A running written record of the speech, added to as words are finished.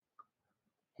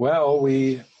Well,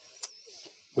 we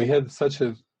had such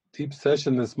a deep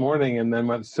session this morning, and then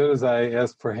as soon as I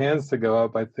asked for hands to go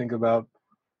up, I think about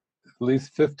at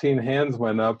least 15 hands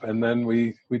went up, and then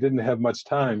we didn't have much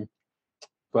time.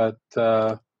 But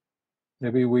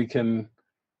maybe we can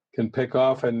pick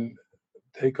off and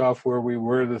take off where we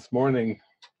were this morning,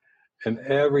 and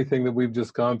everything that we've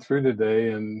just gone through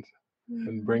today, and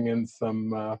bring in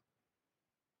some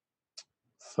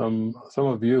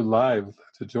of you live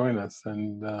to join us.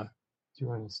 And do you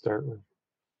want to start with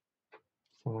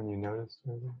someone you noticed?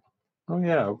 Oh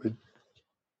yeah,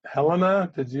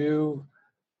 Helena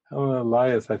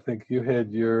Elias, I think you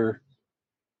had your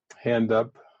hand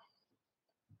up.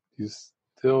 Do you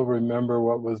still remember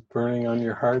what was burning on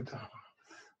your heart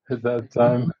at that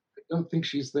time? I don't think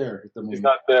she's there at the moment. She's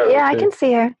not there. Yeah, okay. I can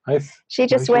see her. She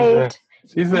just waved.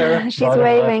 She's there. She's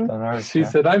waving. She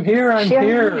said, I'm here.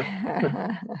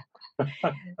 Here.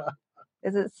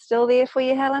 Is it still there for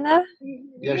you, Helena?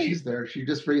 Yeah, she's there. She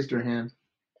just raised her hand.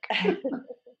 You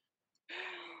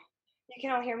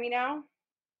can all hear me now?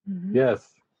 Mm-hmm.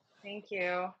 Yes. Thank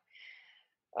you.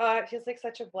 It feels like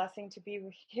such a blessing to be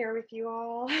here with you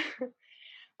all.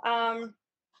 Yeah,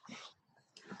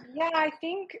 I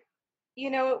think,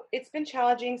 it's been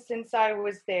challenging since I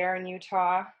was there in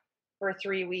Utah for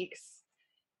 3 weeks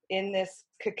in this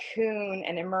cocoon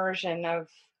and immersion of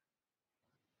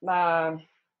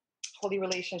holy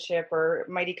relationship or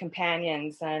mighty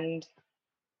companions. And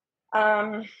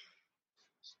I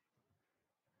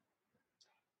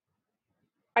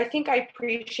think I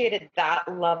appreciated that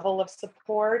level of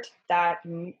support, that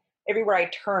everywhere I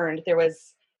turned, there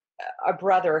was a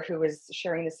brother who was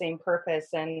sharing the same purpose.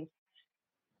 And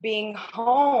being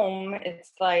home,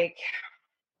 it's like,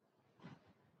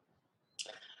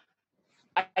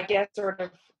 I guess sort of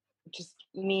just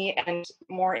me and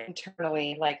more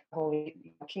internally, like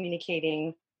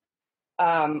communicating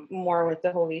more with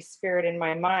the Holy Spirit in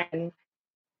my mind.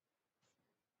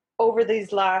 Over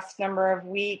these last number of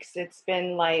weeks, it's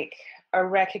been like a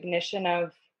recognition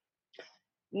of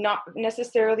not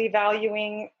necessarily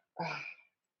valuing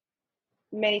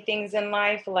many things in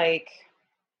life, like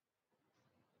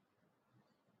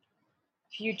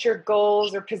future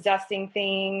goals or possessing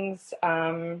things,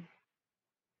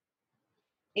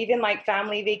 even like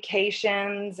family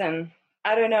vacations, and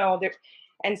I don't know,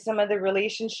 and some of the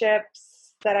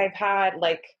relationships that I've had,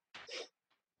 like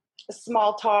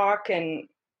small talk, and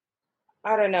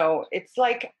I don't know, it's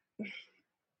like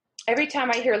every time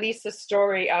I hear Lisa's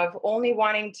story of only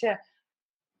wanting to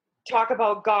talk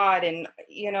about God, and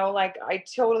like I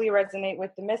totally resonate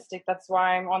with the mystic. That's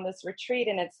why I'm on this retreat.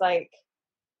 And it's like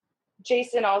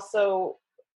Jason also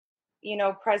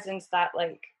presents that,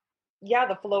 like, yeah,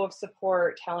 the flow of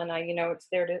support, Helena, it's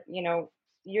there to,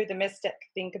 you're the mystic,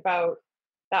 think about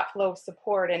that flow of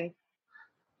support. And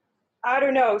I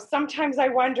don't know, sometimes I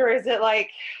wonder, is it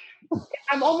like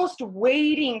I'm almost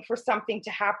waiting for something to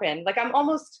happen, like I'm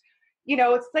almost,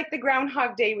 it's like the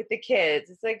Groundhog Day with the kids.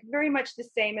 It's like very much the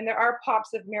same. And there are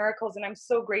pops of miracles. And I'm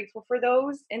so grateful for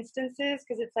those instances,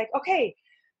 because it's like, okay,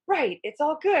 right, it's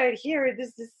all good here.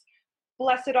 This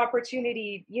blessed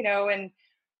opportunity,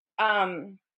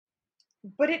 and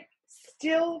but it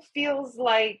still feels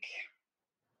like,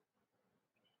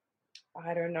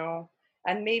 I don't know.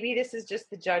 And maybe this is just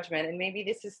the judgment, and maybe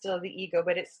this is still the ego,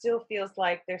 but it still feels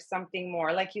like there's something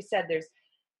more. Like you said, there's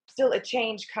still a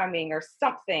change coming or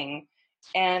something.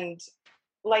 And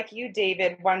like you,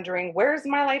 David, wondering, where's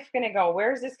my life going to go?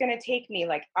 Where is this going to take me?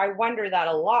 Like, I wonder that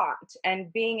a lot.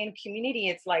 And being in community,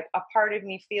 it's like a part of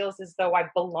me feels as though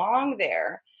I belong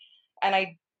there, and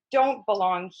I don't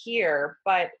belong here.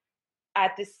 But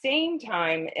at the same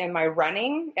time, am I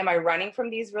running from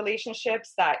these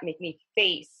relationships that make me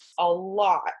face a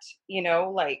lot,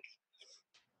 like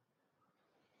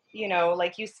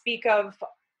you speak of,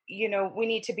 we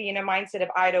need to be in a mindset of,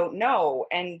 I don't know.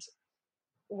 And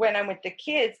when I'm with the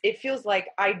kids, it feels like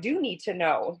I do need to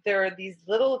know. There are these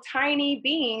little tiny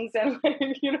beings, and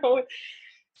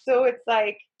so it's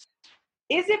like,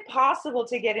 is it possible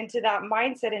to get into that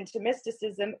mindset, into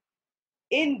mysticism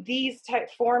in these type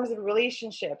forms of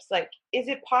relationships? Like, is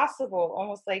it possible?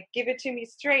 Almost like, give it to me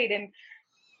straight. And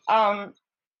I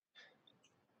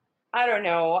don't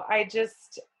know. I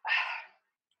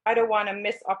don't want to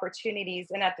miss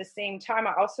opportunities. And at the same time,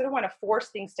 I also don't want to force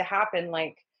things to happen,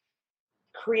 like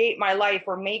create my life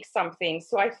or make something.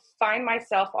 So I find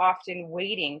myself often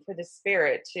waiting for the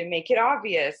Spirit to make it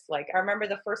obvious. Like, I remember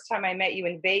the first time I met you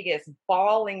in Vegas,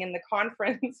 bawling in the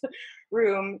conference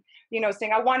room,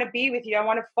 saying, I want to be with you. I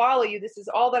want to follow you. This is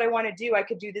all that I want to do. I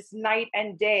could do this night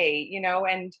and day,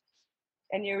 and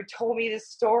you told me this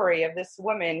story of this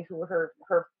woman who her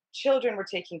children were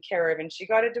taken care of, and she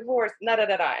got a divorce,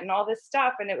 and all this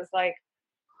stuff. And it was like,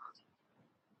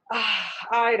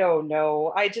 I don't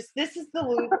know. This is the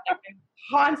loop. I'm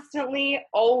constantly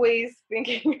always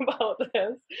thinking about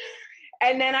this.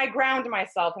 And then I ground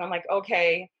myself and I'm like,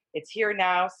 okay, it's here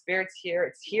now. Spirit's here.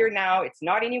 It's here now. It's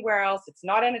not anywhere else. It's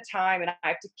not in a time. And I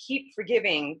have to keep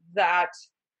forgiving that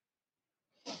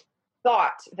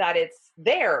thought that it's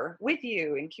there with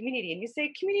you in community. And you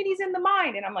say community's in the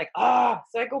mind. And I'm like,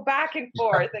 so I go back and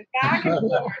forth and back and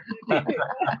forth.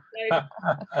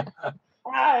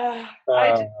 I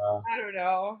don't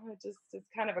know. It's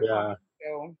kind of a constant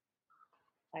go,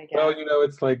 I guess. Well,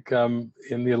 it's like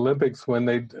in the Olympics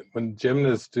when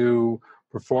gymnasts do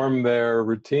perform their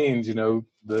routines,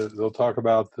 they'll talk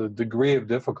about the degree of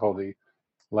difficulty,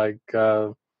 like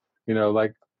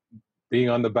like being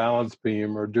on the balance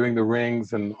beam or doing the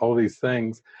rings and all these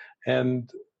things. And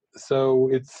so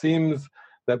it seems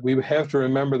that we have to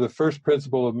remember the first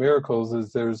principle of miracles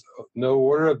is there's no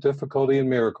order of difficulty in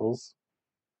miracles.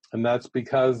 And that's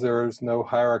because there is no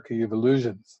hierarchy of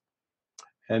illusions.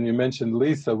 And you mentioned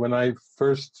Lisa. When I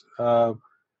first, I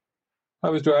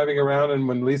was driving around, and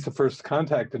when Lisa first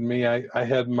contacted me, I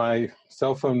had my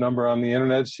cell phone number on the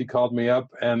internet. She called me up,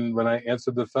 and when I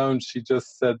answered the phone, she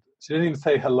just said, she didn't even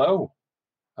say hello.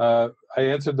 I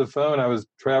answered the phone. I was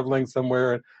traveling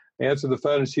somewhere, and I answered the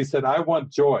phone, and she said, "I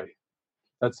want joy."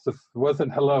 It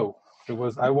wasn't hello. It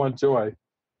was, "I want joy."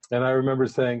 And I remember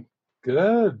saying,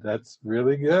 "Good, that's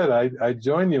really good. I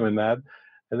join you in that."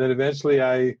 And then eventually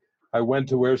I went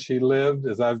to where she lived,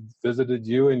 as I've visited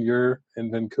you and you're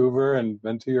in Vancouver and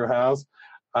been to your house.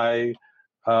 I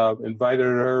invited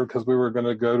her because we were going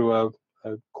to go to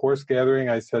a course gathering.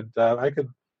 I said, I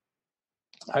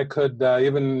could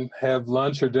even have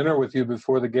lunch or dinner with you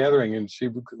before the gathering. And she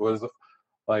was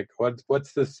like,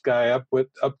 what's this guy up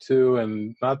to?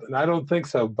 And I don't think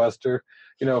so, Buster.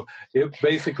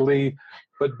 Basically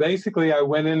I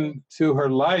went into her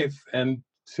life and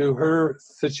to her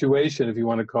situation, if you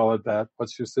want to call it that.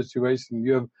 What's your situation?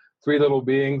 You have 3 little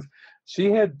beings. She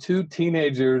had 2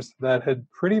 teenagers that had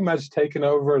pretty much taken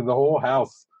over the whole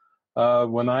house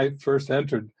when I first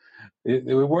entered.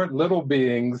 We weren't little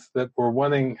beings that were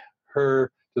wanting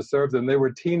her to serve them. They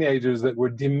were teenagers that were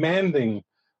demanding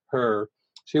her.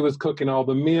 She was cooking all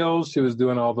the meals. She was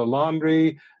doing all the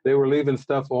laundry. They were leaving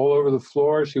stuff all over the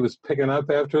floor. She was picking up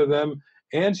after them.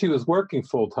 And she was working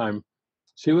full time.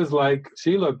 She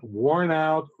looked worn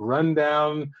out, run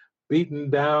down, beaten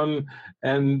down.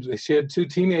 And she had 2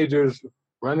 teenagers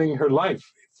running her life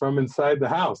from inside the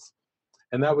house.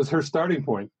 And that was her starting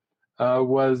point.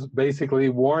 Was basically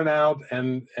worn out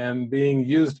and being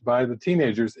used by the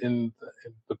teenagers in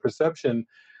the perception.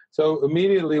 So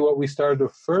immediately what we started to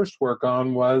first work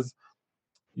on was,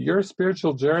 your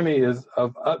spiritual journey is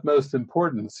of utmost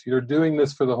importance. You're doing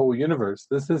this for the whole universe.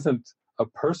 This isn't a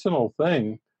personal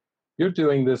thing. You're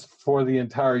doing this for the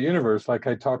entire universe, like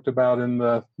I talked about in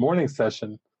the morning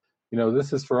session.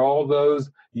 This is for all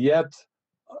those yet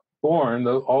born,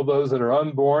 all those that are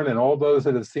unborn, and all those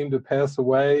that have seemed to pass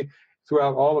away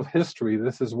throughout all of history.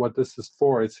 This is what this is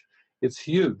for. It's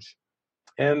huge.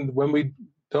 And when we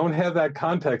don't have that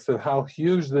context of how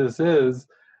huge this is,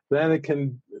 then it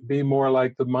can be more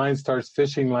like the mind starts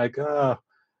fishing like,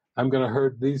 I'm going to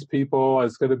hurt these people.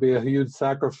 It's going to be a huge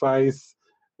sacrifice.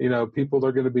 People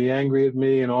are going to be angry at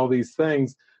me and all these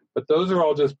things. But those are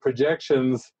all just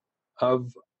projections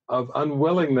of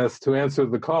unwillingness to answer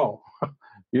the call.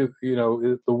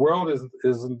 The world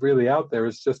isn't really out there.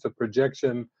 It's just a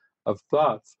projection of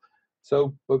thoughts.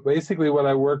 So, but basically what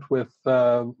I worked with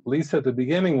Lisa at the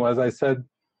beginning was, I said,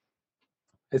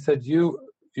 you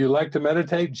like to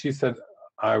meditate? And she said,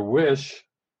 I wish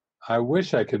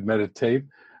I could meditate.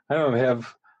 I don't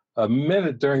have a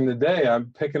minute during the day.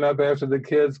 I'm picking up after the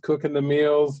kids, cooking the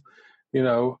meals,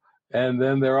 and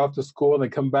then they're off to school and they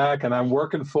come back and I'm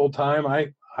working full time.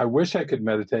 I wish I could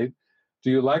meditate. Do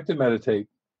you like to meditate?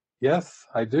 Yes,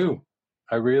 I do.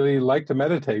 I really like to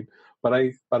meditate, but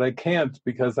I can't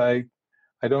because I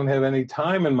don't have any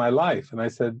time in my life. And I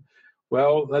said,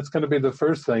 well, that's going to be the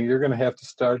first thing. You're going to have to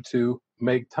start to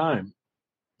make time.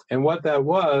 And what that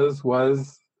was,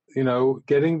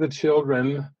 getting the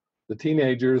children, the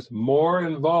teenagers, more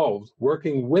involved,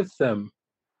 working with them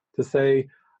to say,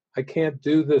 I can't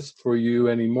do this for you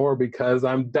anymore because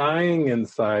I'm dying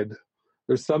inside.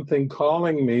 There's something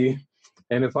calling me.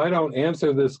 And if I don't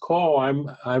answer this call,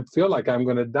 I feel like I'm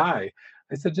going to die.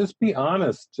 I said, just be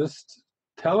honest. Just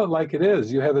tell it like it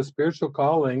is. You have a spiritual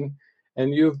calling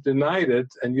and you've denied it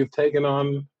and you've taken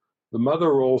on the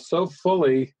mother role so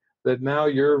fully that now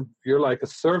you're like a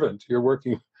servant. You're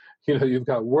working You've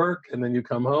got work, and then you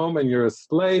come home, and you're a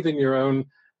slave in your own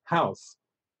house.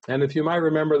 And if you might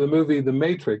remember the movie The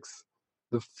Matrix,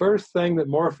 the first thing that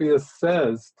Morpheus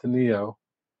says to Neo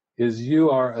is,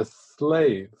 you are a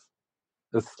slave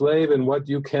in what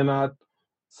you cannot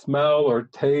smell or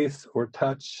taste or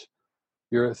touch.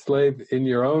 You're a slave in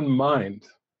your own mind.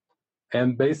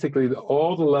 And basically,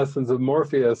 all the lessons of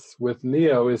Morpheus with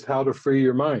Neo is how to free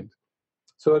your mind.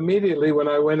 So immediately when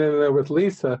I went in there with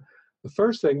Lisa, the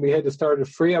first thing we had to start to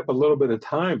free up a little bit of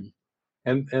time.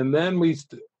 And then we,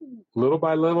 little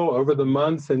by little, over the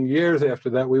months and years after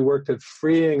that, we worked at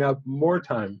freeing up more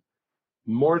time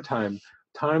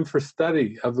for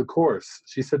study of the course.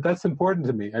 She said, that's important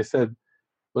to me. I said,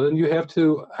 well, then you have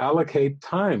to allocate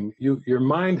time. Your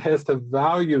mind has to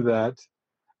value that,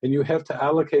 and you have to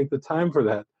allocate the time for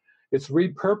that. It's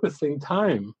repurposing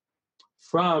time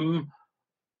from,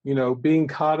 being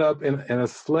caught up in a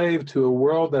slave to a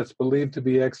world that's believed to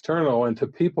be external and to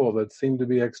people that seem to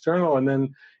be external. And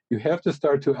then you have to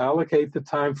start to allocate the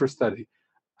time for study,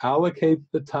 allocate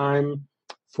the time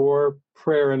for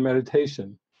prayer and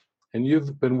meditation. And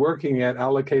you've been working at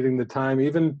allocating the time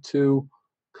even to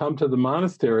come to the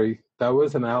monastery. That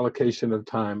was an allocation of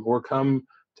time. Or come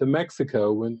to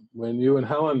Mexico when you and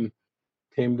Helen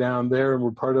came down there and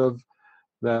were part of,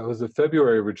 that was a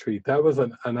February retreat. That was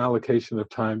an allocation of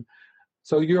time.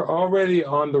 So you're already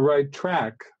on the right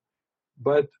track,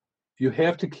 but you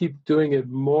have to keep doing it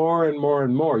more and more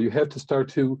and more. You have to start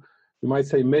to, you might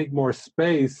say, make more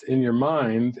space in your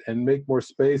mind and make more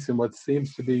space in what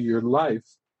seems to be your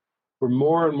life for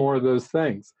more and more of those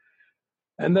things.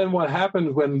 And then what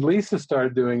happened when Lisa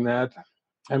started doing that,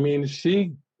 I mean,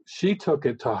 she took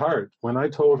it to heart. When I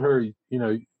told her,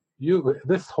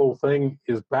 this whole thing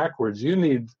is backwards. You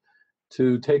need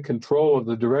to take control of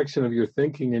the direction of your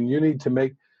thinking, and you need to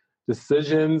make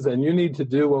decisions, and you need to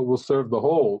do what will serve the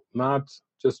whole, not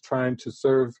just trying to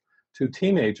serve two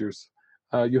teenagers.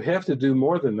 You have to do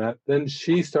more than that. Then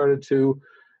she started to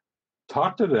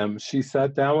talk to them. She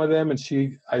sat down with them, and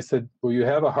I said, well, you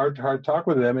have a heart-to-heart talk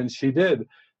with them, and she did.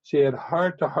 She had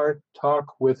heart-to-heart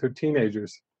talk with her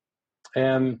teenagers.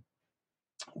 And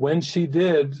when she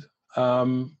did,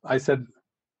 I said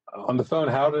on the phone,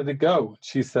 how did it go?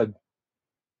 She said,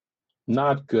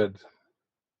 not good.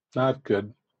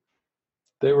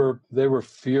 They were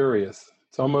furious.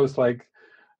 It's almost like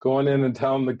going in and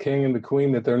telling the king and the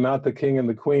queen that they're not the king and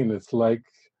the queen. It's like,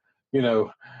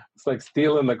 it's like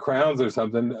stealing the crowns or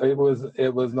something. It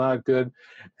was not good.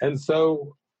 And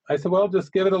so I said, well,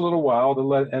 just give it a little while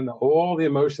and all the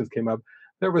emotions came up.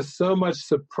 There was so much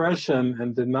suppression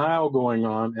and denial going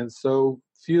on, and so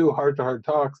few heart-to-heart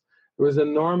talks. There was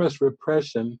enormous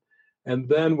repression. And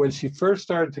then when she first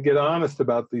started to get honest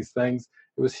about these things,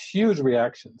 it was huge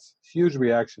reactions.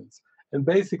 And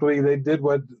basically they did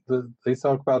what they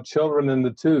talk about children in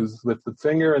the twos with the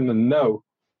finger and the no.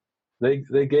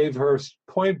 They gave her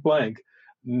point blank,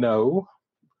 no,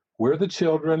 we're the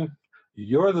children,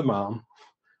 you're the mom,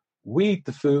 we eat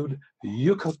the food,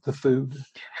 you cook the food,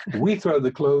 we throw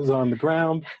the clothes on the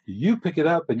ground, you pick it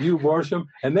up and you wash them.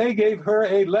 And they gave her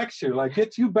a lecture, like,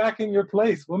 get you back in your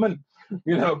place, woman.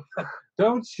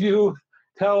 Don't you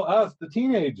tell us, the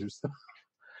teenagers,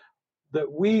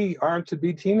 that we aren't to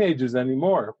be teenagers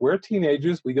anymore. We're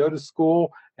teenagers, we go to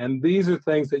school, and these are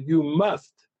things that you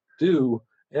must do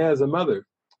as a mother.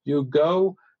 You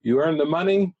go, you earn the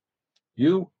money,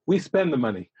 we spend the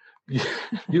money.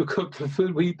 You cook the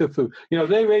food, we eat the food.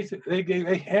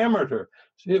 They hammered her.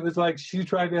 It was like she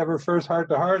tried to have her first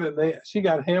heart-to-heart, and she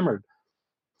got hammered.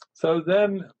 So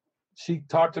then she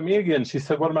talked to me again. She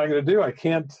said, what am I going to do? I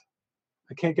can't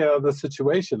get out of this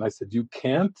situation. I said, you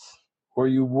can't or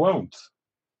you won't.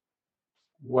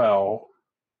 Well,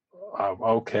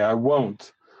 okay, I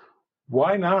won't.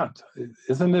 Why not?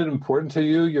 Isn't it important to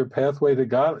you, your pathway to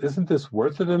God? Isn't this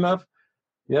worth it enough?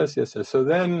 Yes. So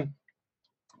then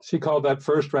she called that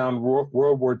first round World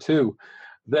War II.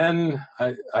 Then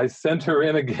I sent her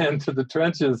in again to the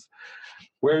trenches,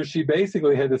 where she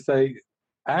basically had to say,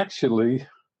 actually,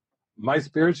 my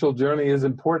spiritual journey is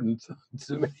important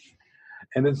to me.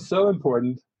 And it's so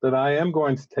important that I am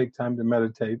going to take time to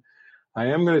meditate. I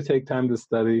am going to take time to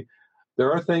study.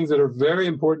 There are things that are very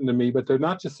important to me, but they're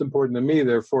not just important to me.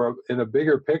 They're in a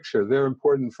bigger picture. They're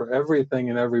important for everything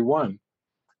and everyone.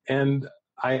 And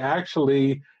I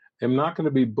actually am not going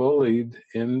to be bullied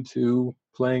into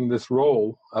playing this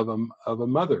role of a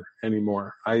mother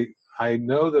anymore. I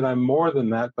know that I'm more than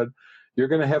that, but you're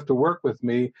going to have to work with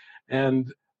me.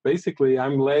 And basically,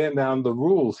 I'm laying down the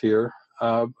rules here.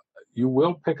 You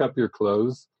will pick up your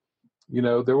clothes.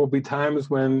 There will be times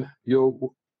when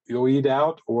you'll eat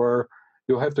out, or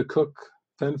you'll have to cook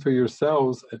fend for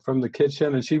yourselves from the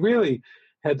kitchen. And she really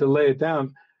had to lay it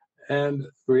down. And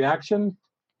reaction,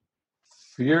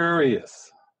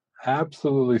 furious,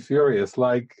 absolutely furious,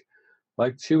 like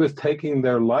she was taking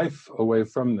their life away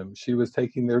from them. She was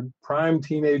taking their prime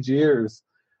teenage years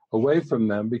away from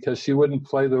them because she wouldn't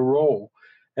play the role.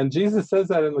 And Jesus says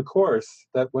that in the Course,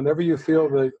 that whenever you feel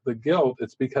the guilt,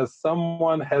 it's because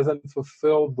someone hasn't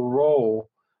fulfilled the role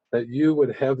that you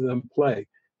would have them play.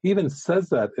 He even says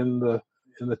that in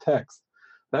the text.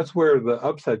 That's where the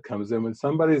upset comes in, when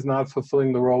somebody's not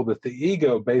fulfilling the role that the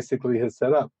ego basically has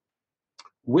set up.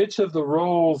 Which of the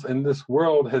roles in this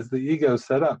world has the ego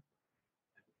set up?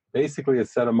 Basically,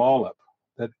 it's set them all up.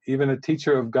 That even a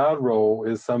teacher of God role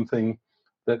is something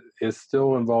that is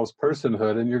still involves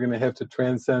personhood, and you're going to have to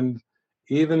transcend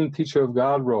even teacher of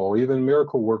God role, even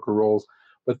miracle worker roles.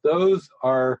 But those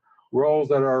are roles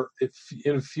that are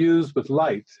infused with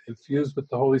light, infused with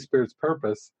the Holy Spirit's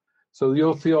purpose. So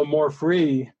you'll feel more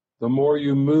free the more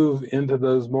you move into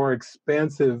those more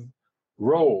expansive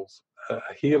roles. A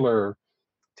healer,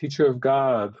 teacher of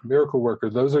God, miracle worker,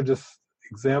 those are just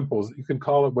examples. You can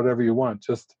call it whatever you want,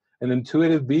 just an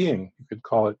intuitive being, you could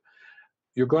call it.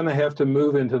 You're going to have to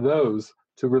move into those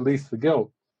to release the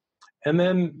guilt. And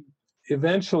then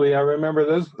eventually, I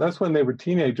remember that's when they were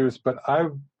teenagers, but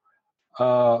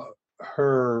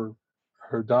her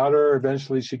daughter,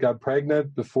 eventually she got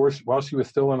pregnant while she was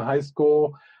still in high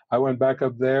school. I went back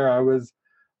up there. I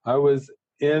was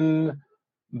in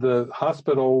the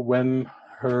hospital when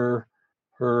her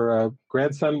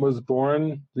grandson was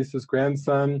born, Lisa's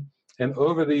grandson. And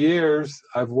over the years,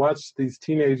 I've watched these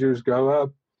teenagers grow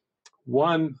up.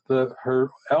 Her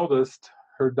eldest,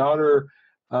 her daughter,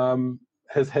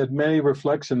 has had many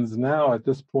reflections now at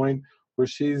this point where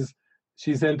she's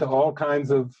into all kinds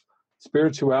of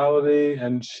spirituality,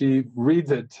 and she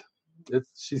reads it.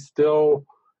 She still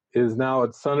is now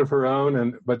a son of her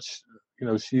own, but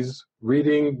she's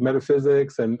reading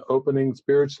metaphysics and opening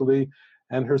spiritually.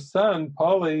 And her son,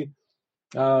 Paulie,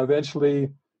 eventually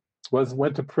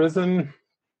went to prison,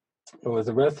 was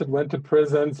arrested, went to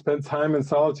prison, spent time in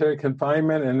solitary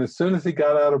confinement. And as soon as he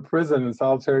got out of prison in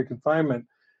solitary confinement,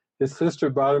 his sister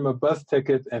bought him a bus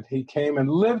ticket, and he came and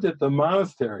lived at the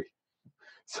monastery.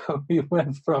 So he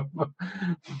went from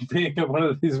being one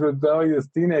of these rebellious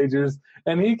teenagers,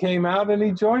 and he came out and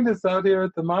he joined us out here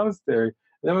at the monastery.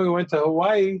 Then we went to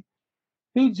Hawaii.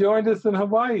 He joined us in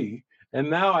Hawaii. And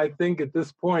now I think at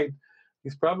this point,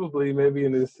 he's probably maybe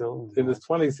in his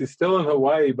 20s. He's still in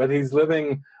Hawaii, but he's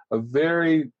living a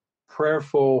very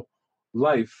prayerful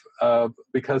life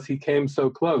because he came so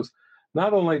close.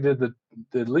 Not only did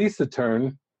Lisa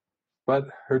turn, but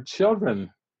her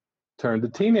children turned. The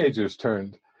teenagers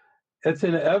turned. It's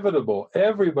inevitable.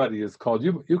 Everybody is called.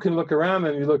 You can look around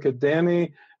and you look at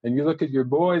Danny and you look at your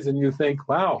boys and you think,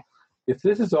 wow, if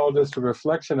this is all just a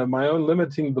reflection of my own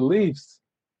limiting beliefs,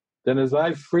 then as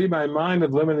I free my mind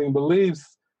of limiting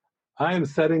beliefs, I am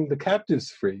setting the captives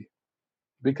free,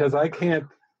 because I can't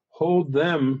hold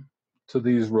them to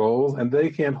these roles and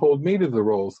they can't hold me to the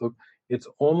roles. So it's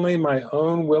only my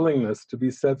own willingness to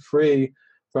be set free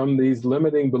from these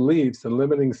limiting beliefs and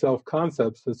limiting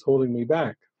self-concepts that's holding me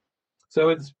back. So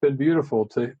it's been beautiful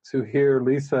to hear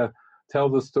Lisa tell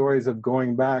the stories of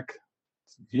going back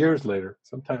years later,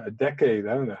 sometime a decade.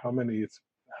 I don't know how many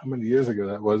years ago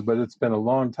that was, but it's been a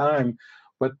long time.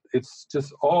 But it's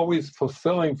just always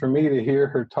fulfilling for me to hear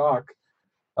her talk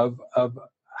of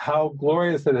how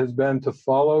glorious it has been to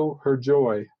follow her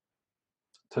joy,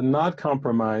 to not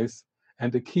compromise,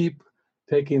 and to keep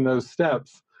taking those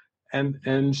steps.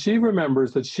 And she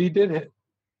remembers that she did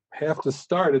have to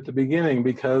start at the beginning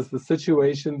because the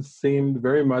situation seemed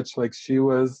very much like she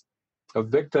was a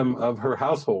victim of her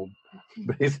household,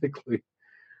 basically.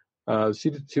 She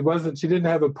didn't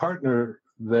have a partner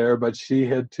there, but she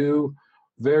had two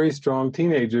very strong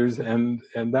teenagers, and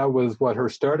that was what her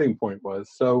starting point was.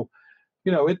 So,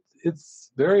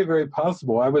 it's very, very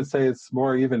possible. I would say it's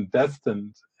more even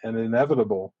destined and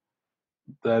inevitable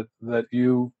that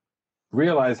you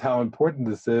realize how important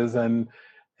this is, and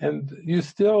you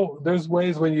still, there's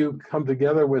ways when you come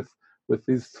together with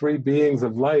these three beings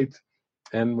of light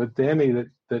and with Danny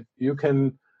that you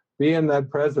can be in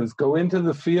that presence, go into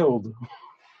the field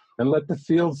and let the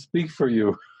field speak for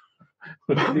you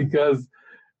because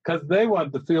they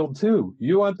want the field too.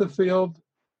 You want the field,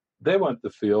 they want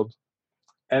the field.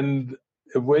 And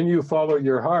when you follow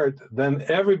your heart, then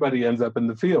everybody ends up in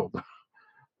the field.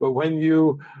 But when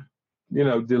you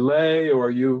delay, or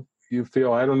you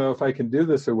feel, I don't know if I can do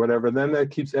this or whatever, then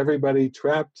that keeps everybody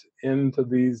trapped into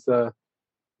these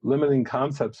limiting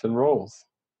concepts and roles.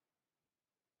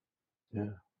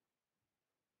 Yeah.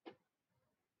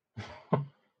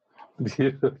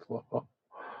 Beautiful.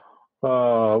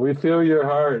 Oh, we feel your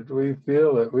heart. We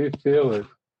feel it. We feel it.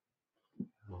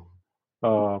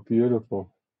 Oh,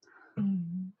 beautiful.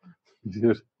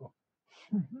 Beautiful.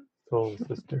 Soul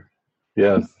sister.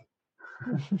 Yes.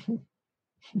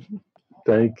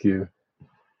 Thank you.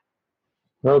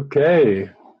 Okay.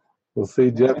 We'll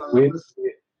see, Jeff. We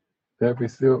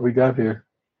see what we got here.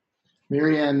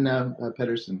 Marianne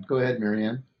Pedersen. Go ahead,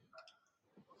 Marianne.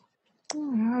 Oh,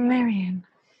 Marianne.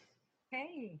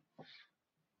 Hey.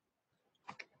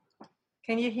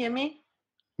 Can you hear me?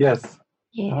 Yes.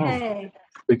 Yeah. Hey.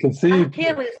 We can see you. I'm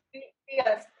here with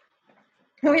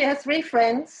we have three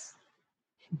friends.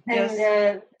 Yes.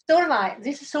 And Solveig,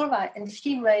 this is Solveig, and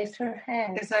she raised her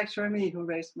hand. It's actually me who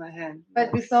raised my hand.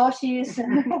 But before she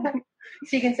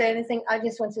can say anything, I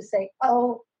just want to say,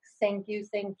 oh, thank you.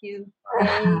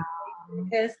 Hey,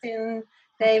 Kirsten,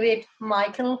 David,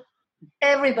 Michael,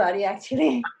 everybody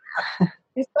actually.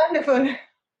 It's wonderful.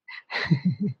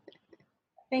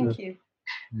 Thank you.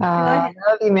 I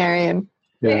love you, Marianne.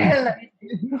 Yeah.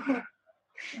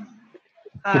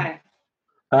 Hi.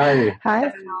 Hi.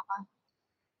 Hi.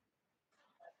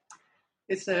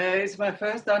 It's my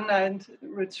first online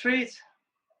retreat,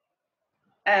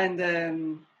 and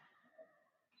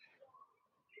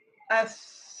I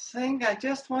think I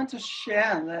just want to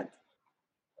share that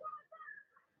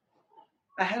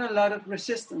I had a lot of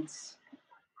resistance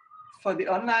for the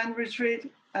online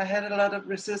retreat. I had a lot of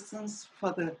resistance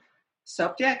for the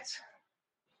subject,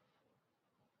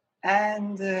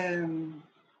 and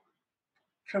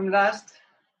from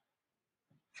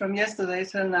yesterday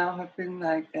till now have been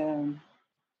like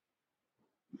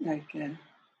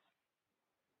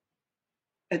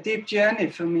a deep journey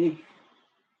for me.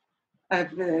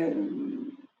 I've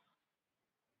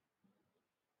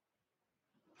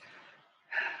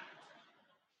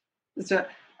so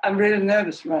I'm really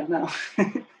nervous right now.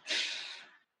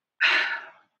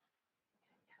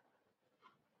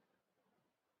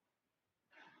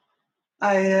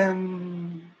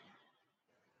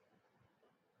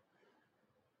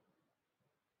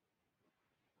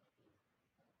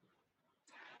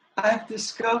 I've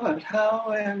discovered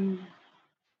how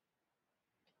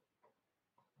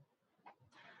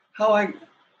I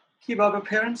keep up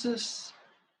appearances,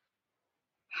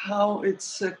 how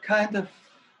it's a kind of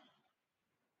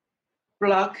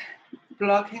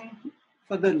blocking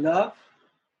for the love.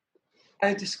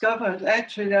 I discovered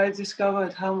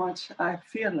how much I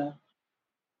feel love.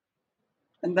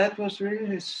 And that was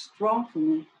really strong for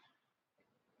me.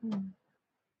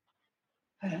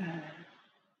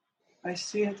 I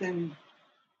see it in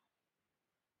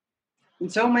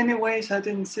so many ways I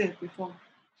didn't see it before.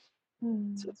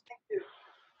 So thank you.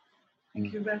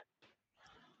 Thank you very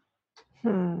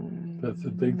much. That's a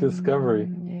big discovery.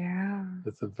 Yeah.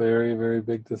 It's a very, very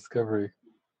big discovery.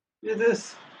 It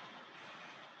is.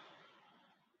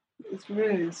 It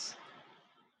really is.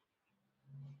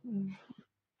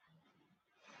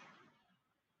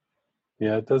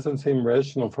 Yeah, it doesn't seem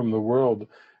rational from the world.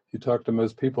 You talk to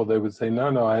most people, they would say,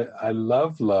 no, I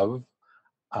love love.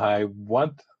 I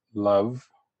want love.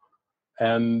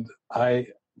 And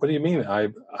what do you mean?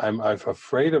 I'm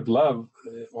afraid of love.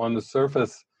 On the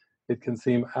surface, it can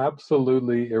seem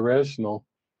absolutely irrational.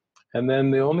 And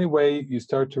then the only way you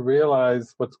start to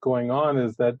realize what's going on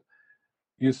is that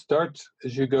you start,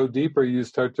 as you go deeper, you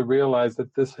start to realize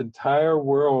that this entire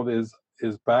world is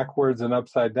backwards and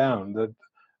upside down,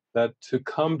 that to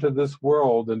come to this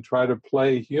world and try to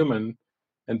play human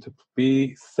and to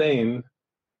be sane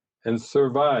and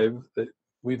survive, that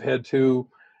we've had to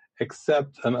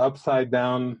accept an upside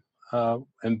down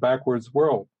and backwards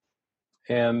world.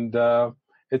 And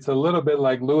it's a little bit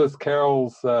like Lewis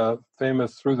Carroll's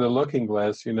famous Through the Looking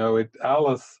Glass.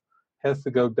 Alice has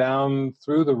to go down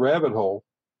through the rabbit hole,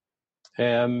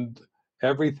 and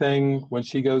everything, when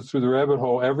she goes through the rabbit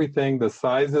hole, everything, the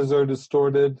sizes are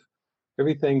distorted,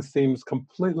 everything seems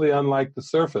completely unlike the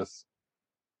surface.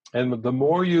 And the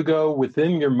more you go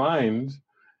within your mind,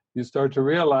 you start to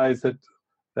realize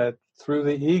that through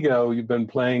the ego, you've been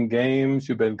playing games,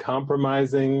 you've been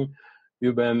compromising,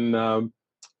 you've been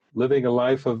living a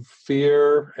life of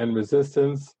fear and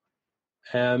resistance.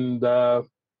 And the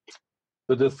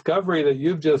discovery that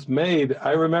you've just made,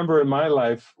 I remember in my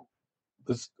life,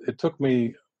 it took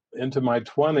me into my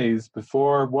 20s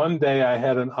before one day I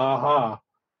had an aha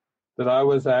that I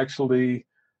was actually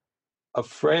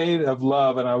afraid of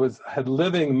love, and I had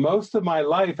living most of my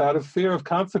life out of fear of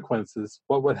consequences.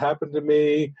 What would happen to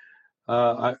me,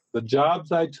 the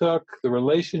jobs I took, the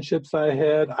relationships I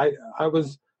had. I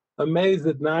was amazed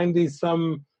that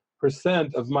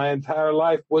 90-some% of my entire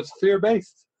life was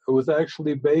fear-based. was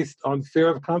actually based on fear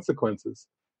of consequences.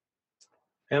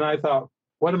 And I thought,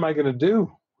 what am I going to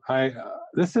do?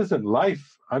 This isn't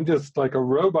life. I'm just like a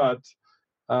robot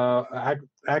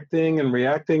acting and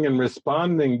reacting and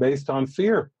responding based on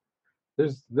fear.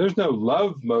 There's no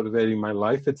love motivating my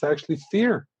life. It's actually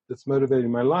fear that's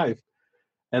motivating my life.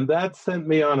 And that sent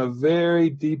me on a very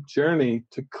deep journey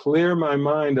to clear my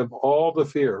mind of all the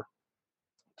fear,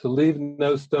 to leave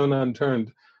no stone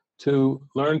unturned, to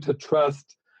learn to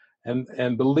trust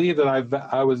and believe that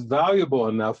I was valuable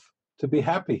enough to be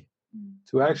happy,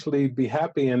 to actually be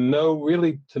happy and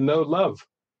to know love.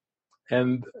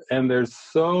 And there's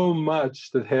so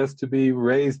much that has to be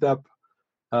raised up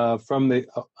from the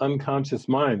unconscious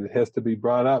mind. It has to be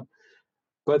brought up.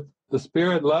 But the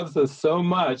Spirit loves us so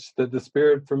much that the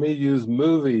Spirit, for me, used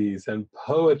movies and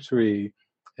poetry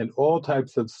and all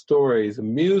types of stories,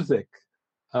 music,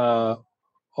 all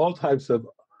types of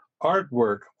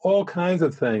artwork, all kinds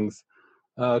of things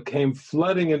came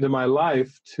flooding into my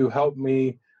life to help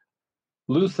me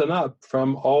loosen up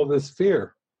from all this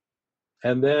fear.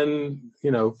 And then,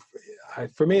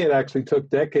 for me, it actually took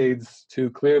decades to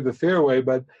clear the fear away,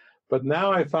 but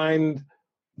now I find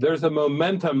there's a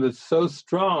momentum that's so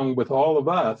strong with all of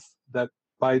us that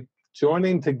by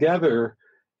joining together,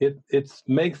 it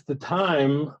makes the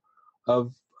time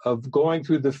of going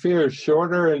through the fear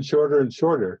shorter and shorter and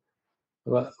shorter.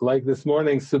 Like this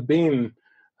morning, Sabine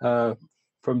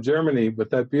from Germany, with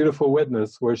that beautiful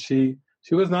witness, where she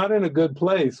was not in a good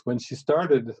place when she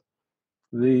started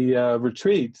the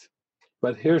retreat,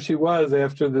 but here she was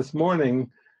after this morning.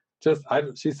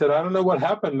 She said, I don't know what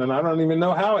happened, and I don't even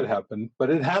know how it happened,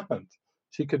 but it happened.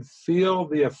 She could feel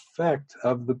the effect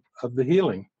of the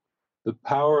healing, the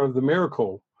power of the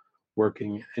miracle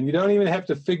working, and you don't even have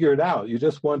to figure it out. You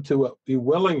just want to be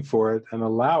willing for it and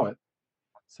allow it.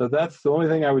 So that's the only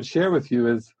thing I would share with you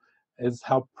is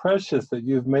how precious that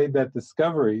you've made that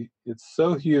discovery. It's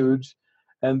so huge,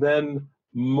 and then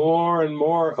more and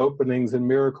more openings and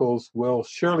miracles will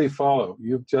surely follow.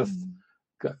 You've just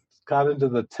got into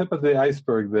the tip of the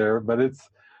iceberg there, but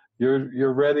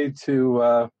you're ready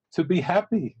to be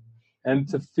happy and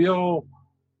to feel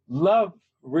love,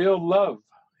 real love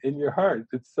in your heart.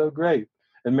 It's so great.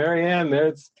 And Marianne,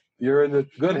 you're in the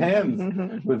good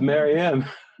hands with Marianne.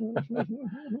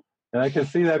 And I can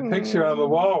see that picture on the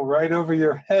wall right over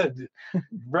your head.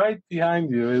 Right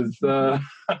behind you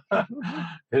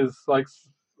is like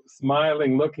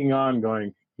smiling, looking on,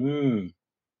 going,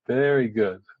 very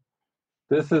good.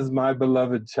 This is my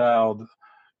beloved child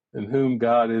in whom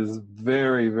God is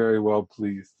very, very well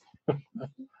pleased.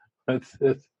 That's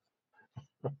it.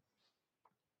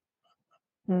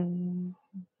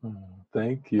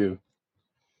 Thank you.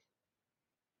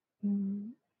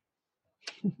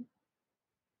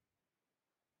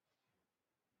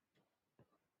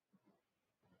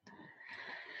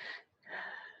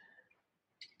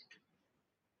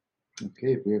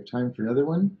 Okay, we have time for another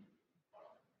one.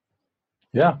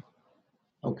 Yeah.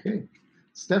 Okay.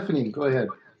 Stephanie, go ahead.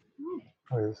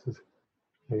 There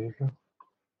you go.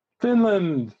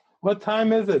 Finland. What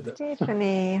time is it?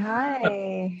 Stephanie,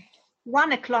 hi.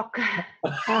 1 o'clock.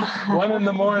 1 in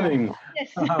the morning.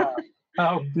 Yes.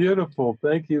 How beautiful.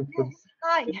 Thank you. Yes.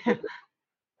 Hi.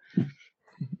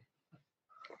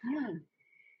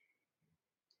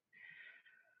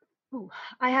 Oh,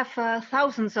 I have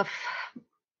thousands of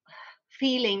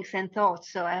feelings and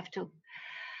thoughts, so I have to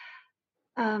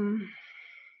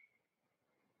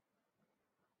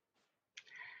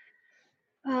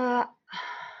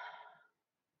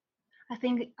I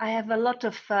think I have a lot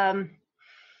of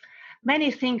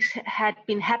many things had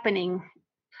been happening,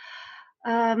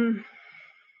 and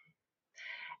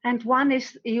one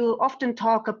is you often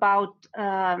talk about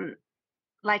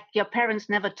like your parents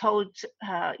never told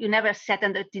you, never sat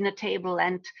at the dinner table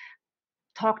and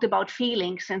talked about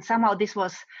feelings, and somehow this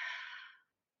was,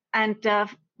 and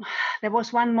there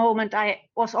was one moment I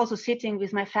was also sitting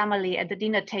with my family at the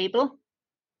dinner table,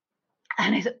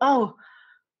 and I said, oh,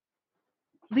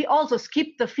 we also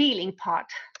skipped the feeling part.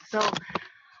 So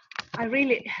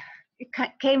it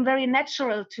came very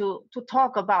natural to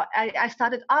talk about. I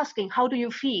started asking, how do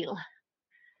you feel?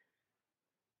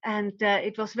 And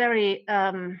it was very,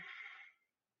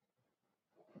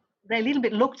 they a little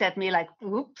bit looked at me like,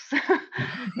 oops.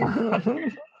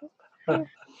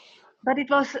 But it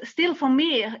was still, for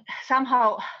me,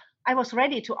 somehow I was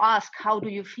ready to ask, how do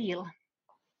you feel?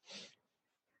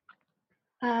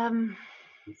 And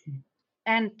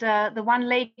the one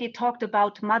lady talked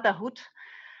about motherhood.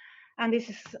 And this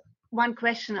is one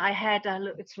question I had.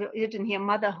 It's written here,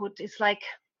 motherhood. It's like,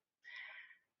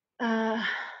 I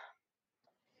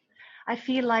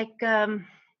feel like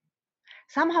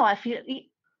somehow I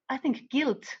think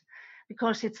guilt,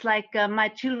 because it's like my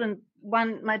children,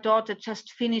 my daughter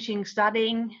just finishing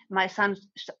studying, my son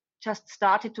just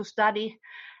started to study,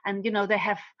 and they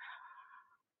have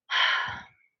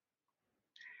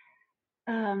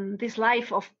this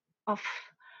life of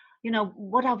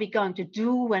what are we going to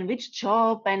do and which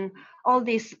job and all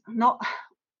these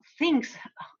things.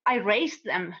 I raised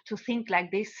them to think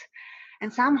like this,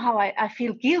 and somehow I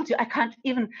feel guilty. I can't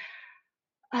even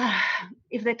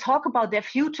if they talk about their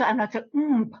future, I'm like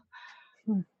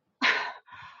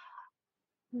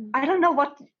I don't know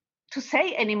what to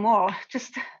say anymore.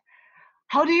 Just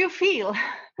how do you feel?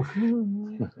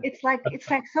 It's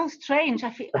like so strange.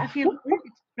 I feel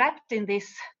really trapped in this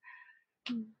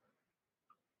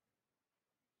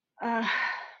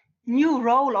new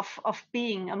role of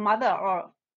being a mother,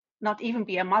 or not even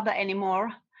be a mother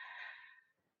anymore.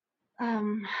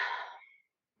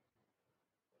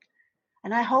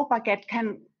 And I hope I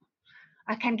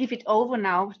can give it over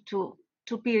now to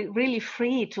be really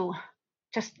free, to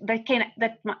just they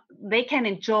can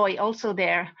enjoy also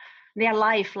their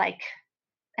life, like,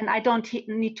 and I don't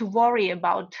need to worry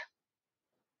about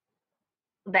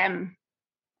them.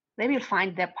 They will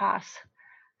find their path.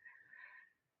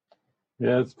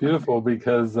 Yeah, it's beautiful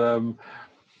because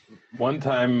one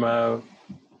time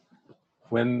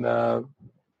when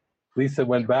Lisa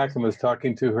went back and was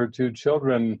talking to her two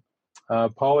children,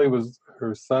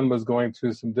 her son was going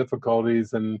through some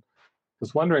difficulties and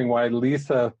was wondering why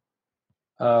Lisa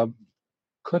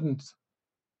couldn't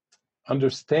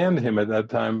understand him at that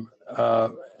time.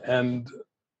 And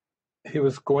he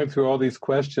was going through all these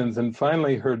questions. And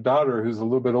finally, her daughter, who's a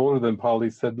little bit older than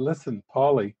Polly, said, "Listen,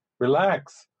 Polly,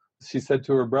 relax." She said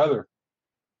to her brother,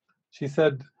 she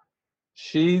said,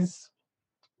 "She's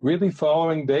really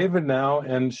following David now,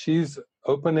 and she's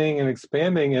opening and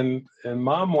expanding, and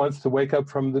Mom wants to wake up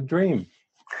from the dream."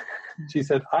 She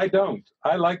said, "I don't.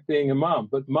 I like being a mom,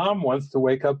 but Mom wants to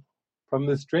wake up from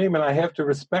this dream, and I have to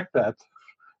respect that.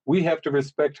 We have to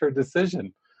respect her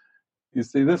decision." You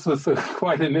see, this was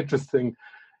quite an interesting,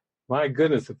 my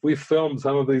goodness, if we filmed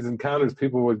some of these encounters,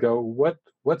 people would go,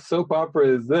 what soap opera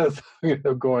is this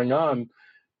going on?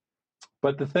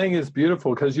 But the thing is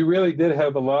beautiful, because you really did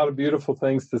have a lot of beautiful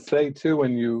things to say too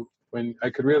when I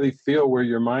could really feel where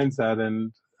your mind's at,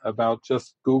 and about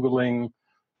just Googling,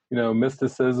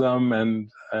 mysticism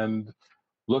and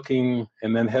looking,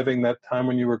 and then having that time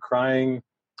when you were crying,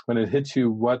 when it hit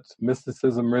you what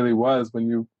mysticism really was, when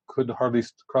you could hardly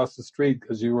cross the street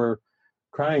because you were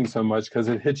crying so much, because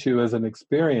it hit you as an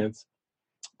experience.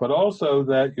 But also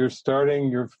that you're starting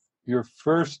your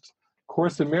first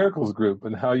Course in Miracles group,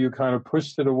 and how you kind of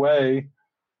pushed it away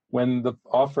when the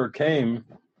offer came.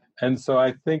 And so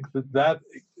I think that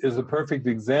is a perfect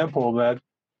example that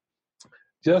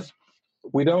just,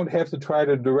 we don't have to try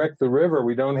to direct the river.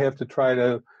 We don't have to try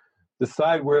to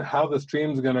decide how the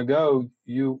stream's going to go.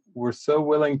 You were so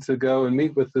willing to go and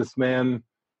meet with this man,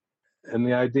 and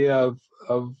the idea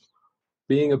of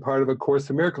being a part of a Course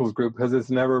in Miracles group, because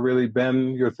it's never really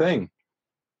been your thing.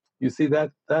 You see,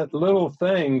 that little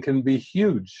thing can be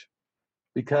huge,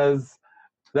 because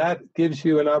that gives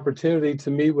you an opportunity to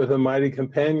meet with a mighty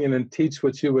companion and teach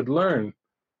what you would learn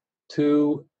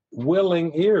to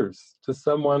willing ears, to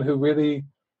someone who really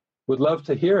would love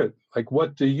to hear it. Like,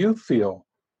 what do you feel?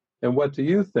 And what do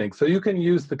you think? So you can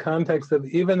use the context of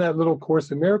even that little Course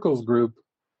in Miracles group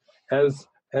as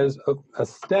a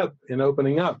step in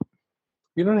opening up.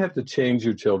 You don't have to change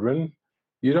your children.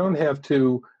 You don't have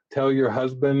to tell your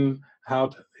husband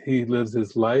how he lives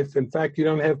his life. In fact, you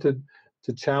don't have to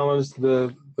challenge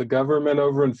the government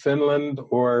over in Finland,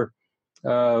 or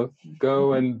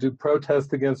go and do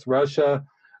protest against Russia,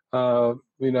 and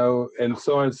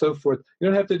so on and so forth. You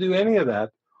don't have to do any of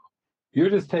that. You're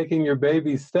just taking your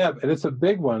baby step, and it's a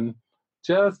big one,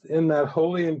 just in that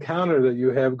holy encounter that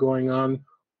you have going on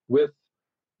with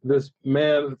this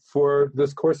man for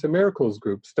this Course in Miracles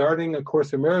group. Starting a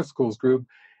Course in Miracles group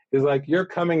is like you're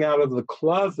coming out of the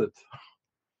closet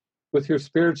with your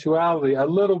spirituality a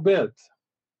little bit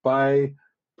by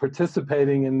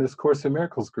participating in this Course in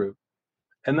Miracles group.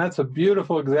 And that's a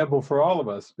beautiful example for all of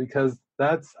us, because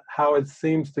that's how it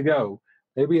seems to go.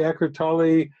 Maybe Eckhart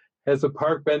Tolle has a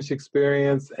park bench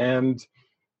experience, and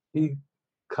he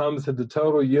comes into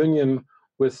total union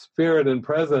with spirit and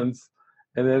presence,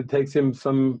 and then it takes him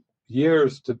some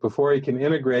years before he can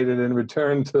integrate it and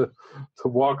return to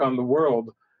walk on the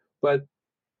world. But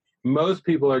most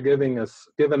people are given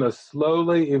a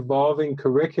slowly evolving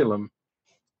curriculum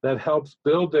that helps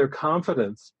build their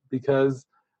confidence, because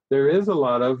there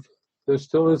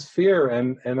still is fear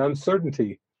and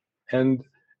uncertainty. And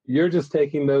you're just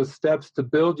taking those steps to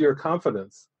build your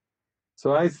confidence.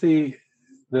 So I see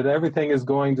that everything is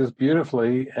going just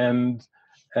beautifully, and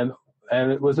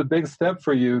it was a big step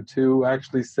for you to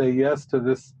actually say yes to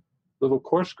this little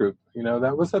course group. You know,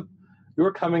 you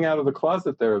were coming out of the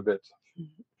closet there a bit.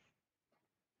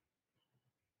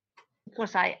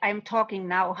 Because I'm talking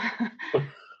now.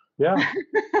 Yeah,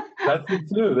 that's it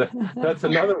too. That's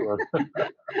another one.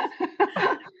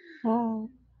 Oh,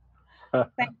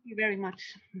 Thank you very much.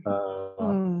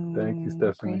 Thank you,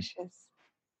 Stephanie. gracious.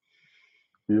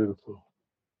 Beautiful.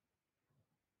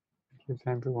 Give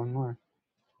time for one more.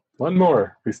 One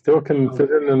more. We still can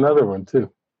fit in another one too.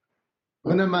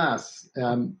 Una más.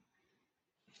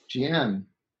 Jeanne,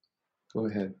 go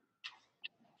ahead.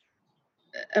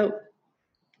 Oh,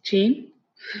 Jean?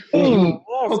 Jean,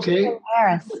 Yes, okay. Jean in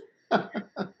Paris.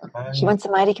 She wants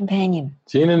a mighty companion.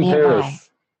 Jean in Nearby. Paris.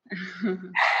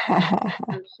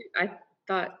 I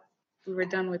thought we were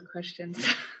done with questions.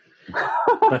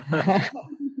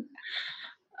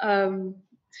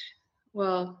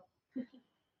 Well,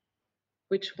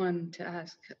 which one to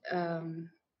ask?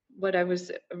 What I was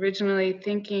originally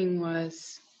thinking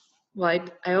was, well,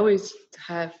 I always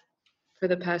have for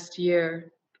the past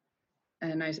year,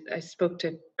 and I spoke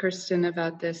to Kirsten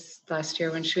about this last year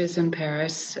when she was in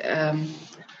Paris,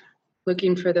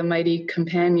 looking for the mighty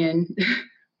companion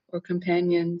or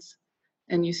companions,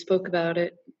 and you spoke about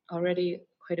it already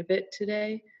quite a bit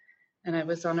today. And I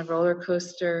was on a roller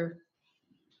coaster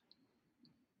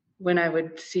when I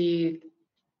would see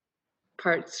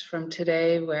parts from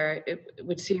today where it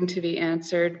would seem to be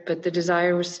answered, but the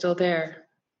desire was still there.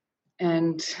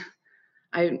 And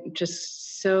I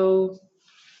just so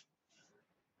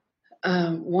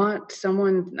want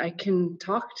someone I can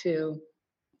talk to.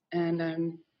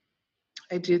 And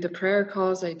I do the prayer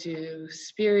calls, I do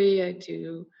Spiri, I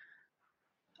do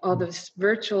all this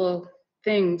virtual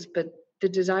things, but the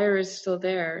desire is still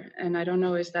there. And I don't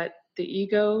know, is that the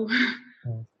ego?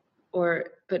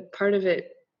 But part of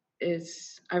it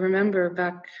is, I remember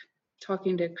back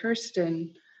talking to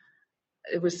Kirsten,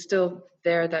 it was still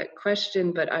there, that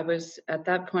question, but I was at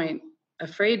that point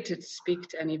afraid to speak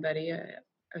to anybody.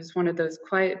 I was one of those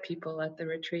quiet people at the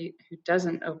retreat who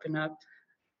doesn't open up.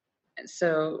 And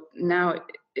so now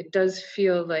it does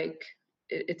feel like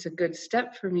it's a good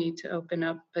step for me to open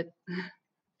up, but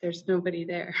there's nobody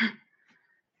there.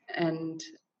 And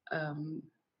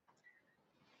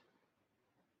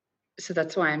so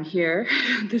that's why I'm here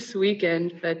this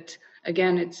weekend. But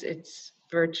again, it's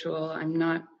virtual. I'm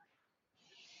not.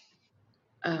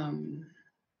 I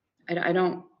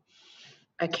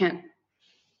can't.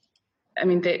 I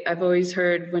mean, I've always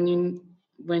heard when you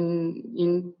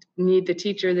need the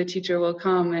teacher will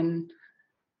come. And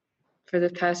for the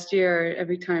past year,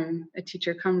 every time a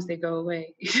teacher comes, they go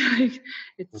away.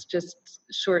 It's just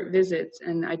short visits,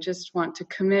 and I just want to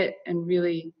commit and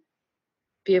really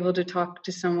be able to talk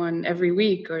to someone every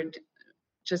week, or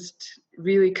just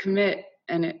really commit.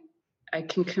 And I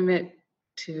can commit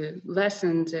to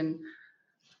lessons and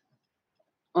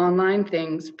online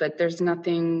things, but there's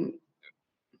nothing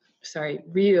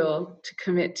real to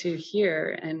commit to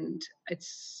here. And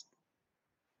it's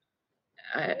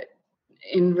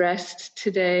in rest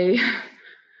today,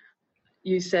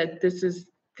 you said this is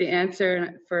the answer,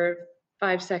 and for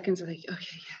 5 seconds I'm like,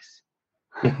 okay, yes.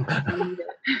 I need it.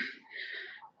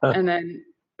 And then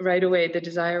right away the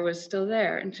desire was still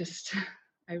there, and just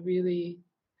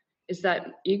is that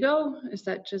ego? Is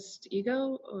that just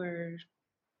ego, or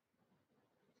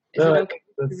is it okay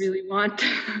to really want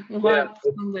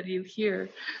somebody here?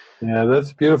 Yeah,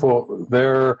 that's beautiful.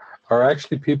 There are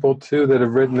actually people too that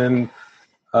have written in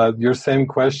your same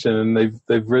question, and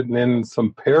they've written in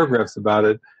some paragraphs about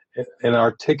it and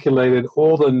articulated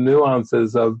all the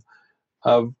nuances of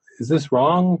is this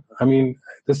wrong? I mean,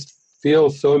 this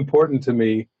feels so important to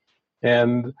me.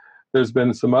 And there's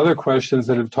been some other questions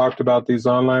that have talked about these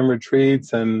online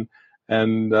retreats and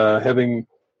having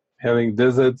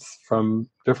visits from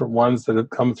different ones that have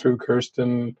come through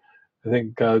Kirsten. I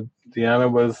think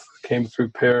Deanna came through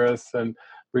Paris and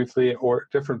briefly, or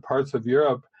different parts of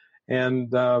Europe.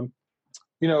 And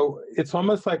it's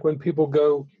almost like when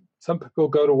some people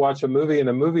go to watch a movie in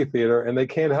a movie theater and they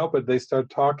can't help it. They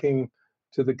start talking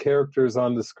to the characters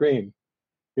on the screen.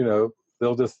 They're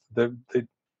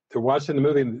watching the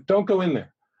movie and don't go in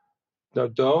there. No,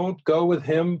 don't go with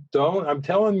him. Don't. I'm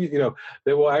telling you,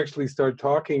 they will actually start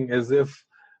talking as if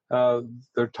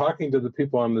they're talking to the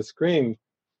people on the screen.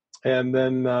 And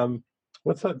then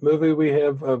what's that movie we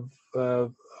have of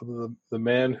the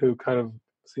man who kind of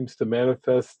seems to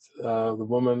manifest the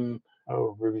woman?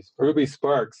 Oh, Ruby Sparks. Ruby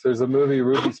Sparks. There's a movie,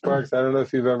 Ruby Sparks. I don't know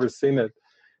if you've ever seen it.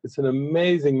 It's an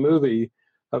amazing movie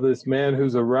of this man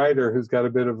who's a writer, who's got a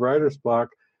bit of writer's block,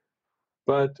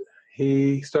 but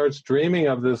he starts dreaming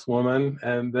of this woman,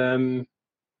 and then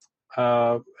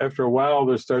after a while,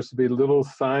 there starts to be little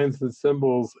signs and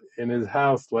symbols in his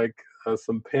house, like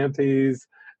some panties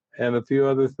and a few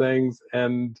other things,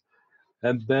 and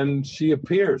then she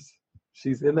appears.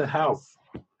 She's in the house,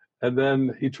 and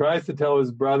then he tries to tell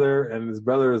his brother, and his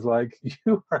brother is like,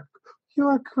 "You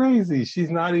are crazy.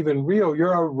 She's not even real.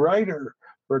 You're a writer.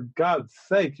 For God's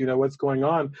sake, you know what's going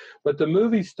on." But the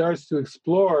movie starts to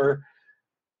explore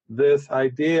this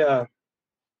idea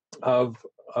of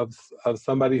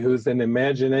somebody who's in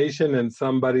imagination and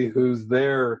somebody who's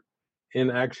there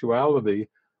in actuality,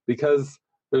 because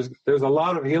there's a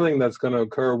lot of healing that's going to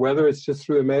occur, whether it's just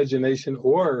through imagination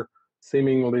or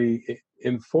seemingly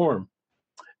in form.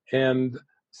 And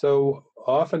so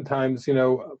oftentimes, you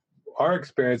know, our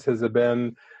experience has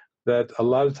been that a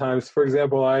lot of times, for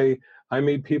example, I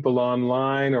meet people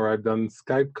online, or I've done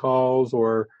Skype calls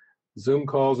or Zoom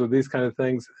calls or these kind of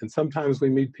things, and sometimes we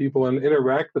meet people and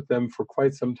interact with them for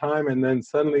quite some time, and then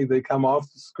suddenly they come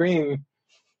off the screen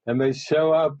and they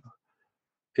show up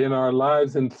in our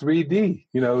lives in 3D.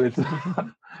 You know, it's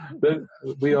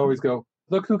we always go,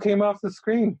 "Look who came off the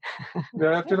screen," you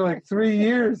know, after like 3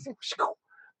 years,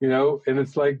 you know, and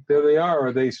it's like, there they are,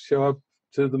 or they show up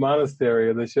to the monastery,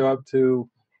 or they show up to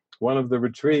one of the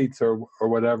retreats or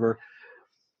whatever.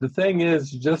 The thing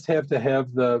is, you just have to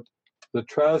have the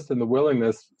trust and the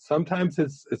willingness. Sometimes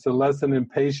it's a lesson in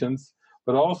patience,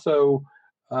 but also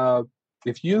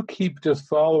if you keep just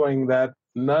following that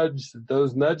nudge,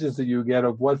 those nudges that you get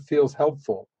of what feels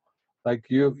helpful, like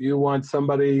you want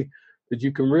somebody that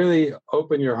you can really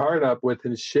open your heart up with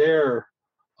and share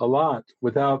a lot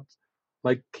without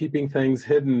like keeping things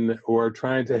hidden or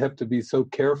trying to have to be so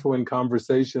careful in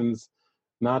conversations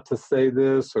not to say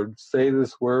this or say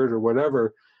this word or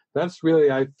whatever. That's really,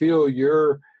 I feel,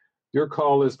 your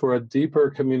call is for a deeper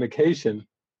communication,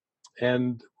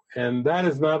 and that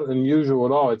is not unusual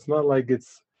at all. It's not like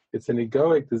it's an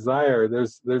egoic desire.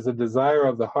 There's a desire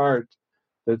of the heart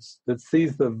that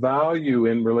sees the value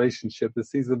in relationship, that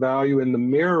sees the value in the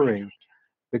mirroring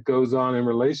that goes on in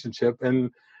relationship. And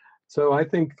so I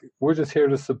think we're just here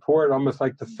to support, almost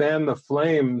like to fan the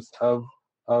flames of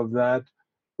that,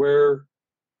 where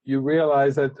you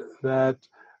realize that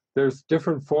there's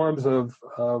different forms of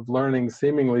learning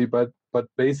seemingly, but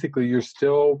basically you're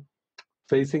still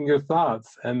facing your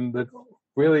thoughts, and that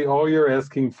really all you're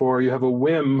asking for, you have a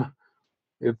whim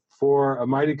for a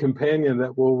mighty companion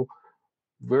that will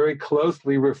very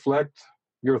closely reflect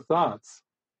your thoughts,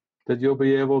 that you'll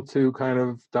be able to kind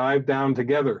of dive down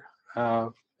together.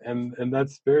 And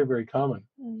that's very, very common.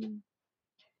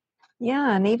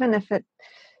 Yeah, and even if it,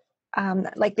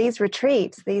 like these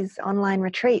retreats, these online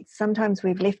retreats, sometimes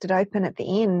we've left it open at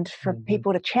the end for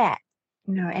people to chat,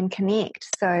 you know, and connect.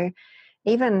 So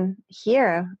even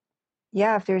here,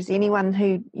 yeah, if there's anyone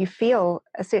who you feel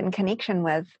a certain connection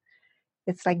with,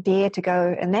 it's like dare to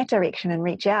go in that direction and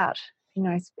reach out, you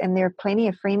know. And there are plenty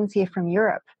of friends here from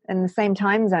Europe, and the same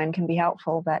time zone can be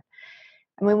helpful. But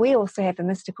I mean, we also have a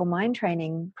mystical mind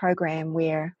training program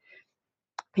where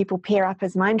people pair up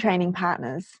as mind training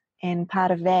partners, and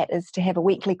part of that is to have a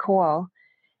weekly call,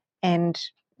 and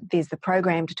there's the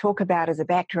program to talk about as a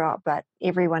backdrop, but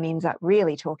everyone ends up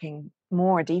really talking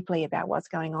more deeply about what's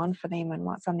going on for them and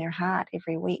what's on their heart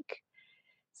every week.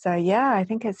 So yeah, I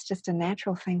think it's just a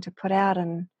natural thing to put out,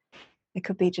 and it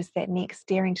could be just that next,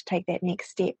 daring to take that next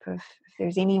step. If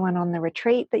there's anyone on the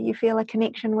retreat that you feel a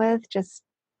connection with, just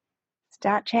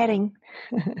start chatting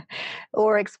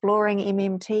or exploring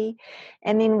MMT.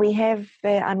 And then we have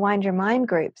the Unwind Your Mind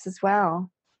groups as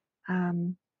well.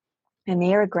 And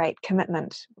they're a great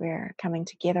commitment. We're coming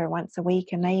together once a week,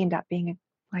 and they end up being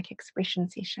like expression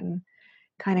session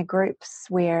kind of groups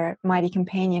where mighty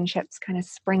companionships kind of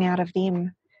spring out of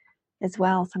them as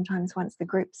well, sometimes once the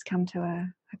groups come to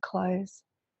a close.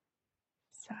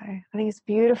 So I think it's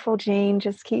beautiful, Jean.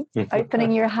 Just keep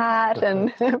opening your heart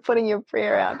and putting your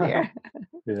prayer out there.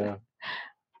 Yeah.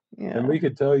 And we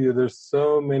could tell you there's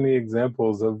so many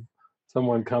examples of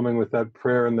someone coming with that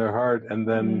prayer in their heart, and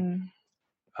then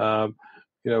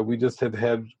you know, we just have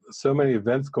had so many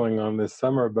events going on this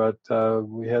summer, but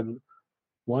we had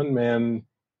one man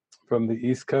from the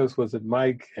East Coast, was it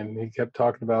Mike, and he kept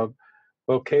talking about,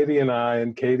 well, Katie and I,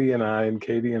 and Katie and I, and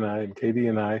Katie and I, and Katie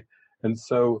and I. And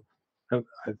so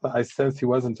I sensed he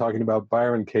wasn't talking about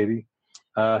Byron Katie.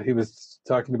 He was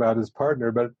talking about his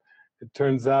partner, but it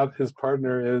turns out his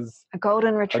partner is a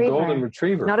golden retriever. A golden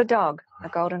retriever. Not a dog, a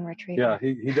golden retriever. Yeah,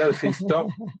 he does.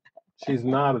 She's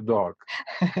not a dog.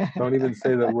 Don't even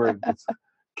say that word. It's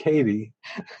Katie,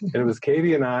 and it was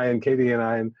Katie and I,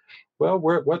 and well,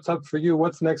 what's up for you?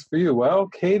 What's next for you? Well,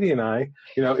 Katie and I,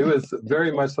 it was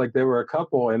very much like they were a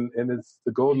couple, and it's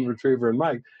the golden retriever and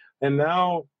Mike. And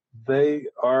now they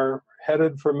are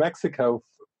headed for Mexico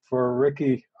for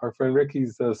Ricky, our friend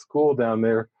Ricky's school down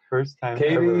there. First time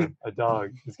Katie, ever a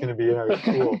dog is going to be in our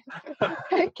school.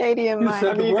 Katie and Mike.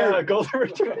 said the word. A golden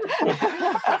retriever.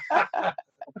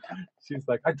 She's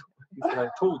like, I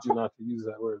told you not to use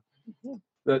that word.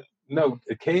 But no,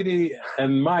 Katie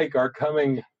and Mike are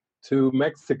coming to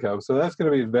Mexico. So that's going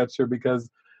to be an adventure because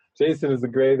Jason is a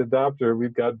great adopter.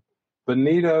 We've got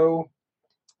Benito,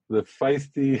 the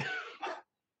feisty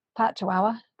Part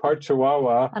Chihuahua.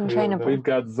 Untrainable. We've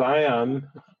got Zion,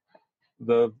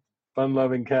 the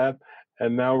fun-loving cat,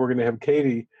 and now we're going to have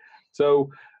Katie. So,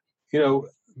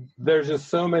 there's just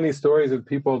so many stories of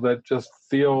people that just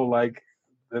feel like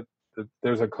that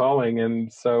there's a calling,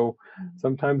 and so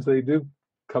sometimes they do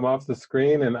come off the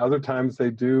screen, and other times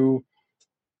they do.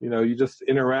 You just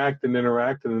interact, and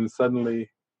then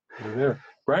suddenly you're there.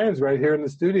 Brian's right here in the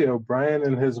studio. Brian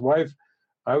and his wife.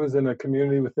 I was in a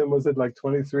community with him, was it like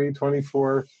 23,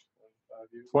 24,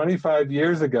 25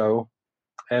 years ago?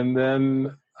 And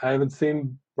then I haven't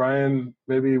seen Brian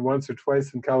maybe once or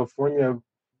twice in California,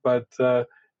 but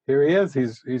here he is.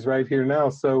 He's right here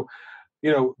now. So,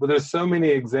 but there's so many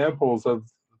examples of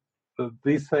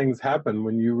these things happen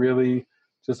when you really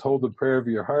just hold the prayer of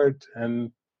your heart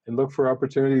and look for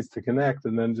opportunities to connect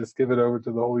and then just give it over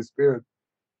to the Holy Spirit.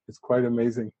 It's quite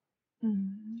amazing. I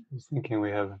was thinking we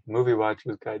have a movie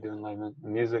watcher's guide to enlightenment, a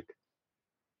music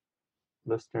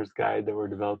listener's guide that we're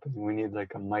developing. We need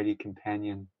like a mighty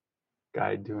companion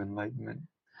guide to enlightenment.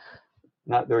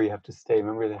 Not where you have to stay.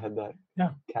 Remember they had that? Yeah.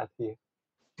 Kathy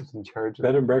was in charge of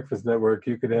Bed and Breakfast Network.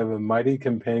 You could have a mighty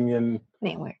companion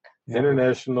network.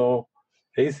 International,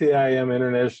 ACIM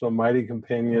International Mighty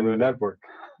Companion Network.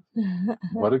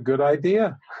 What a good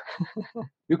idea.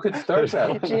 You could start that.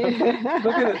 Look at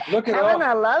it. Look at Helen,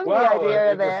 I love the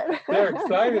idea of that. They're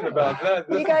excited about that.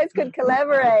 You guys could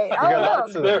collaborate. Oh,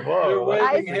 look. They're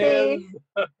waving hands.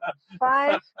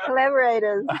 5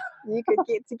 collaborators. You could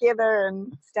get together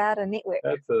and start a network.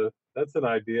 That's an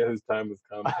idea whose time has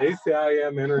come.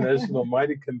 ACIM International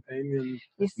Mighty Companion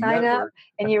You sign Network. up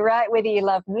and you write whether you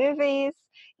love movies,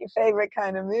 your favorite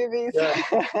kind of movies. Yeah.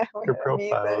 your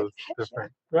profile is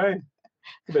different. Right.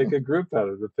 Make a group out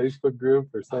of it, a Facebook group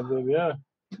or something. Yeah.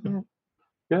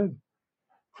 Good.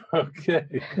 Okay.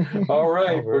 All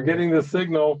right. We're getting the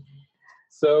signal.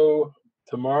 So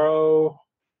tomorrow.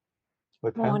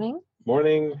 What time?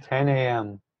 Morning. 10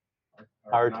 a.m.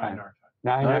 Our time.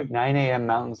 9 a.m.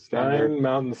 Mountain Standard. 9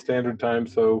 Mountain Standard Time.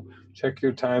 So check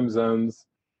your time zones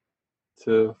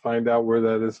to find out where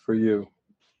that is for you.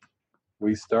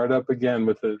 We start up again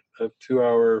with a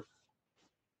 2-hour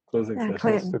closing session.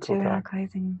 2-hour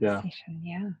closing session.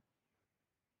 Yeah.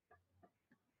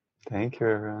 Thank you,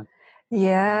 everyone.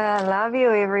 Yeah, love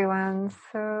you, everyone.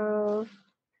 So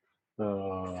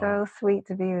sweet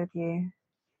to be with you.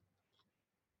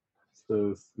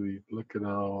 So sweet. Look at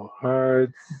all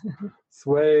hearts,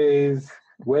 sways,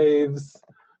 waves.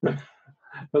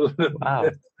 Wow.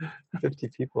 50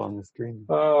 people on the screen.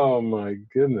 Oh my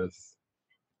goodness.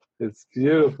 It's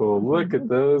beautiful. Look at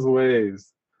those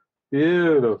waves.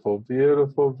 Beautiful,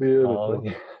 beautiful, beautiful.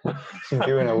 Oh, she's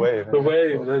doing a wave. The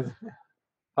wave.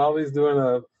 Holly's doing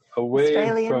a wave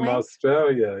Australian from wave?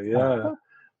 Australia.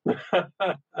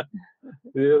 Yeah.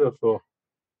 Beautiful.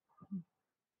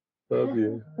 Love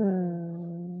you.